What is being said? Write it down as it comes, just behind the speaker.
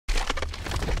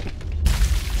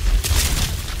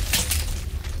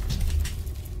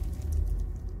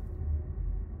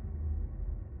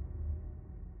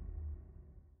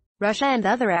Russia and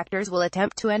other actors will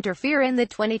attempt to interfere in the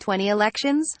 2020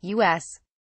 elections, U.S.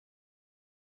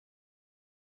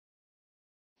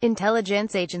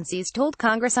 intelligence agencies told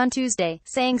Congress on Tuesday,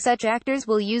 saying such actors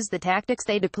will use the tactics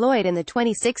they deployed in the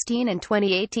 2016 and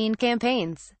 2018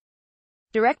 campaigns.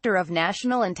 Director of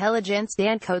National Intelligence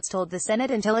Dan Coats told the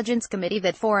Senate Intelligence Committee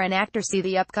that foreign actors see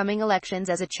the upcoming elections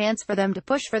as a chance for them to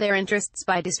push for their interests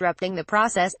by disrupting the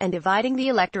process and dividing the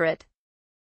electorate.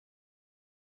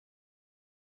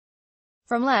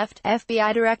 From left,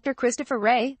 FBI Director Christopher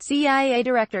Wray, CIA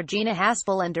Director Gina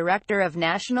Haspel and Director of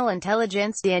National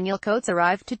Intelligence Daniel Coats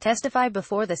arrived to testify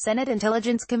before the Senate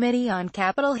Intelligence Committee on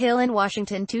Capitol Hill in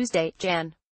Washington Tuesday,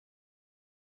 Jan.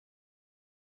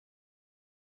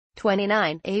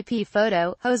 29, AP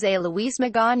photo, Jose Luis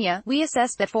Magana. We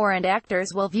assess that foreign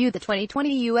actors will view the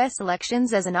 2020 U.S.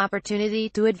 elections as an opportunity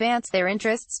to advance their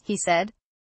interests, he said.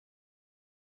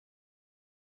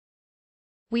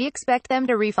 We expect them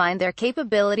to refine their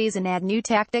capabilities and add new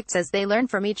tactics as they learn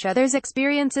from each other's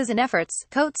experiences and efforts,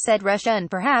 Coats said. Russia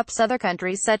and perhaps other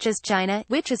countries such as China,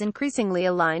 which is increasingly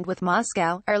aligned with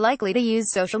Moscow, are likely to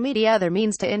use social media and other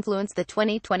means to influence the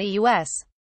 2020 U.S.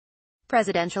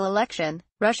 presidential election.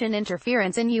 Russian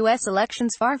interference in U.S.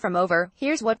 elections far from over.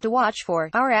 Here's what to watch for.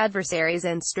 Our adversaries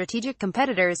and strategic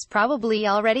competitors probably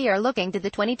already are looking to the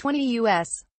 2020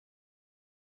 U.S.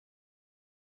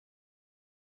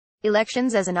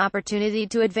 elections as an opportunity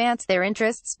to advance their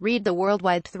interests. Read the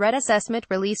worldwide threat assessment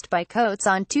released by Coats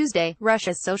on Tuesday.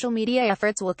 Russia's social media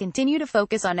efforts will continue to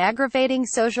focus on aggravating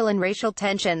social and racial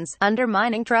tensions,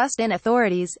 undermining trust in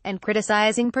authorities, and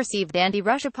criticizing perceived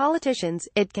anti-Russia politicians,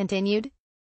 it continued.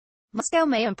 Moscow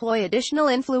may employ additional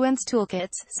influence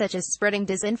toolkits, such as spreading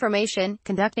disinformation,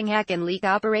 conducting hack and leak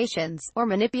operations, or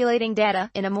manipulating data,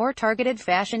 in a more targeted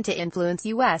fashion to influence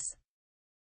U.S.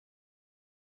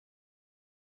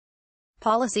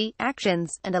 policy,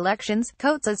 actions, and elections.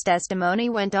 Coats's testimony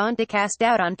went on to cast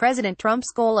doubt on President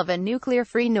Trump's goal of a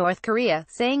nuclear-free North Korea,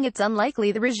 saying it's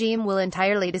unlikely the regime will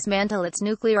entirely dismantle its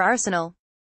nuclear arsenal.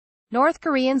 North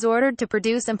Koreans ordered to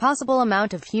produce impossible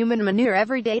amount of human manure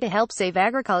every day to help save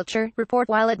agriculture, report,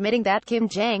 while admitting that Kim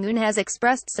Jong-un has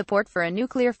expressed support for a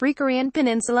nuclear-free Korean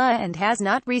peninsula and has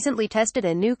not recently tested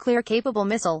a nuclear-capable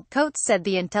missile. Coats said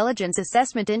the intelligence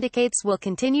assessment indicates will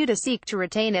continue to seek to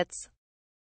retain its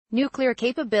nuclear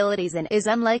capabilities and is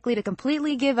unlikely to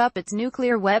completely give up its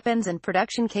nuclear weapons and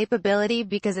production capability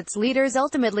because its leaders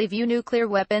ultimately view nuclear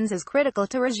weapons as critical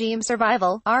to regime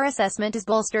survival. Our assessment is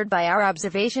bolstered by our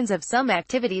observations of some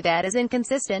activity that is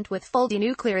inconsistent with full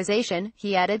denuclearization,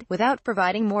 he added, without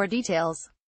providing more details.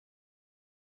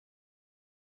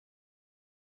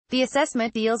 The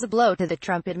assessment deals a blow to the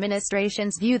Trump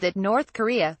administration's view that North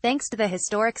Korea, thanks to the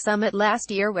historic summit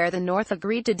last year where the North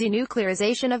agreed to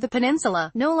denuclearization of the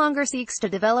peninsula, no longer seeks to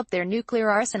develop their nuclear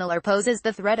arsenal or poses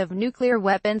the threat of nuclear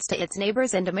weapons to its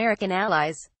neighbors and American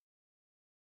allies.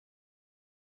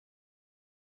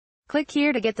 Click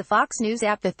here to get the Fox News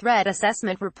app. The threat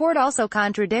assessment report also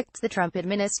contradicts the Trump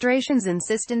administration's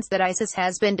insistence that ISIS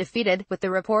has been defeated, with the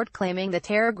report claiming the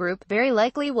terror group very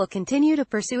likely will continue to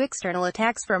pursue external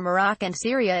attacks from Iraq and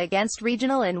Syria against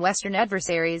regional and Western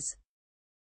adversaries,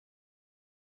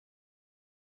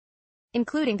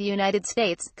 including the United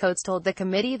States. Coats told the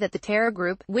committee that the terror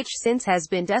group, which since has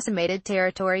been decimated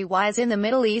territory-wise in the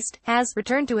Middle East, has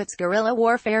returned to its guerrilla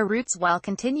warfare roots while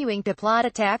continuing to plot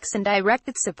attacks and direct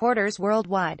its supporters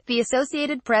worldwide. The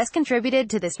Associated Press contributed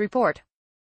to this report.